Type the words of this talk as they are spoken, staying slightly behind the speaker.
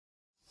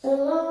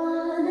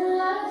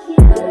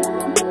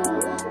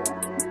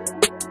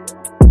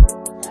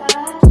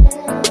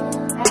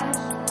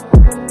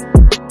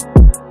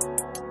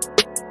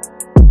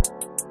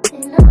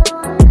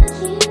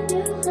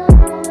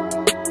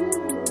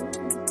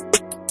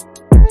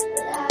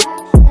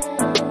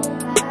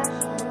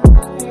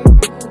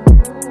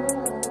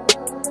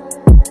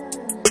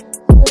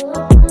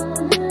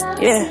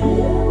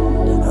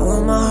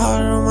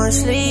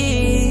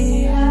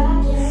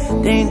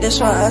that's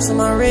why I asked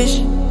my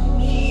wrist.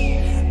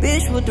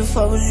 Bitch, what the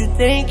fuck was you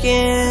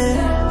thinking?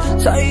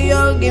 Tell you,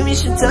 yo, give me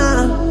some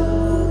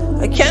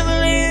time. I can't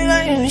believe you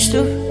letting me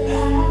stupid.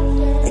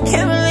 I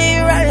can't believe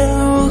you right in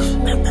the roof.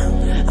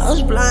 I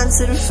was blind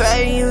to the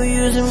fact you were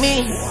using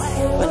me,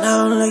 but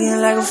now I'm looking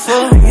like a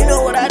fool. You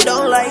know what I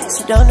don't like,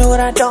 so don't do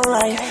what I don't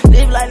like.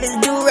 Live like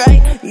let's do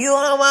right. You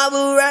are my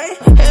boo, right?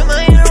 Am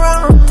I in the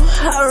wrong?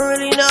 I don't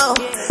really know.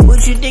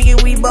 What you thinking?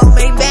 We both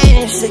make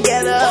bands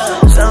together.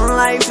 Something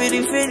like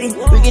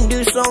 50-50. We can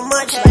do so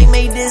much, like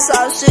make this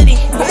our city.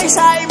 Nice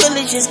high, but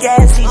let's just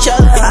gas each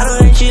other. I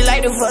don't let you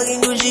like the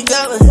fucking Gucci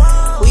covers.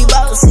 We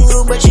both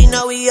single, but you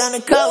know we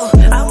undercover.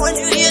 I want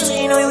you here, so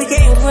you know we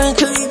came from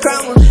cookie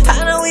crumble.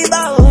 I know we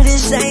both the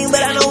same,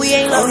 but I know we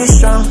ain't love. We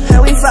strong,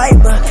 and we fight,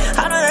 but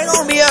I know that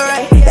gon' be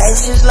alright.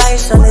 That's just life,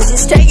 so let's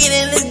just take it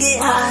and let's get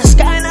high.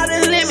 Sky not the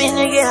limit,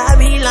 nigga, I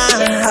be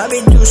lying. I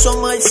been through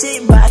so much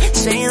shit by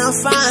saying I'm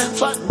fine.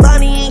 Fuck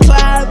Bonnie and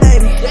Clyde,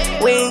 baby.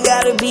 We ain't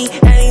gotta be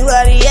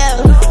anybody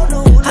else.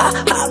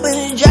 Hop in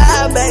the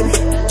drive, baby.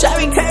 Drive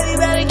me crazy,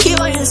 better keep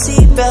on your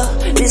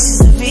seatbelt. This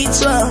is a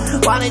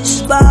V12, why not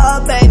just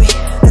ball, baby?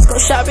 Let's go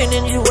shopping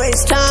and just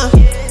waste time.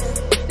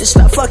 Just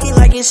stop fucking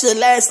like it's the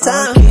last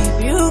time.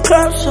 Keep you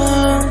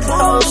closer,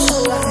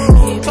 closer.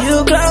 Keep you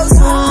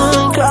closer,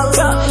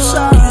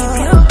 closer. Keep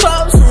you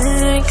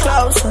closer,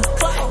 closer.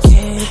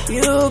 Keep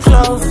you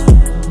close.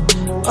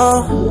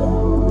 Oh,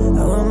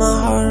 I wear my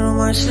heart on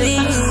my sleeve.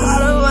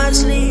 Heart on my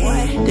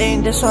sleeve.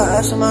 Think that's why I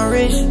asked my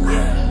wrist.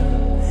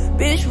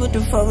 Bitch, what the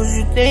fuck was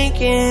you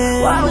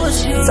thinking? Why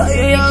was you tell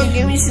you, yo,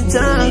 give me some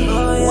time.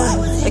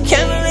 I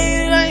can't believe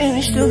you letting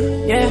me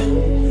stupid. Yeah,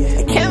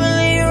 I can't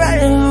believe you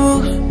right in the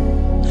roof.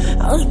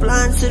 I was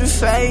blind to the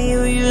fact you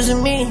were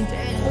using me,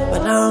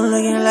 but now I'm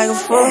looking like a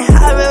fool.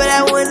 I remember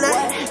that one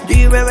night. Do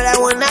you remember that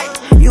one night?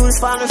 You was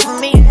falling for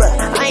me, but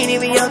I ain't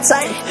even your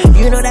type.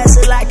 You know that's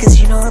a lie, cause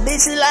you know a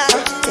bitch is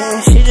alive. Yeah,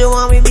 she just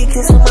want me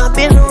because of my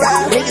bitch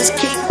around. Niggas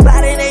keep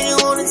biting, they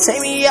just wanna take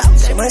me out.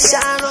 Take my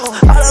shine on.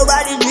 All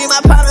about the dream,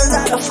 my problems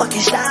out of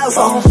fucking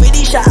styrofoam.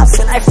 50 shots,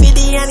 feel like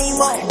 50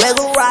 anymore.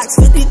 Lego rocks,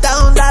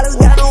 $50,000,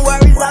 got no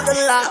worries about the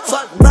lot.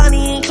 Fuck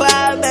Bonnie and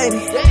Clyde,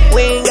 baby.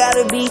 We ain't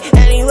gotta be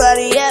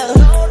anybody else.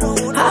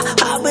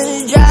 Hop in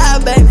the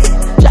drive, baby.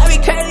 Drive me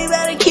crazy,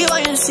 better keep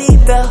on your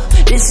seatbelt.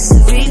 This is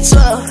a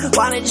V12,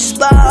 why not just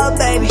ball,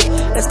 baby?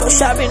 Let's go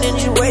shopping and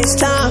just waste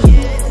time.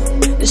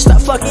 Just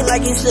stop fucking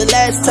like it's the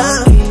last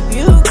time. Keep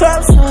you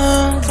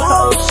closer,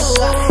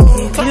 closer.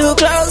 Keep you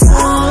closer,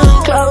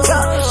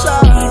 closer.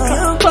 Keep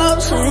you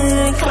closer,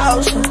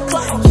 closer.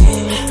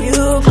 Keep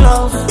you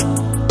close.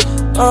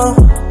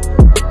 Oh.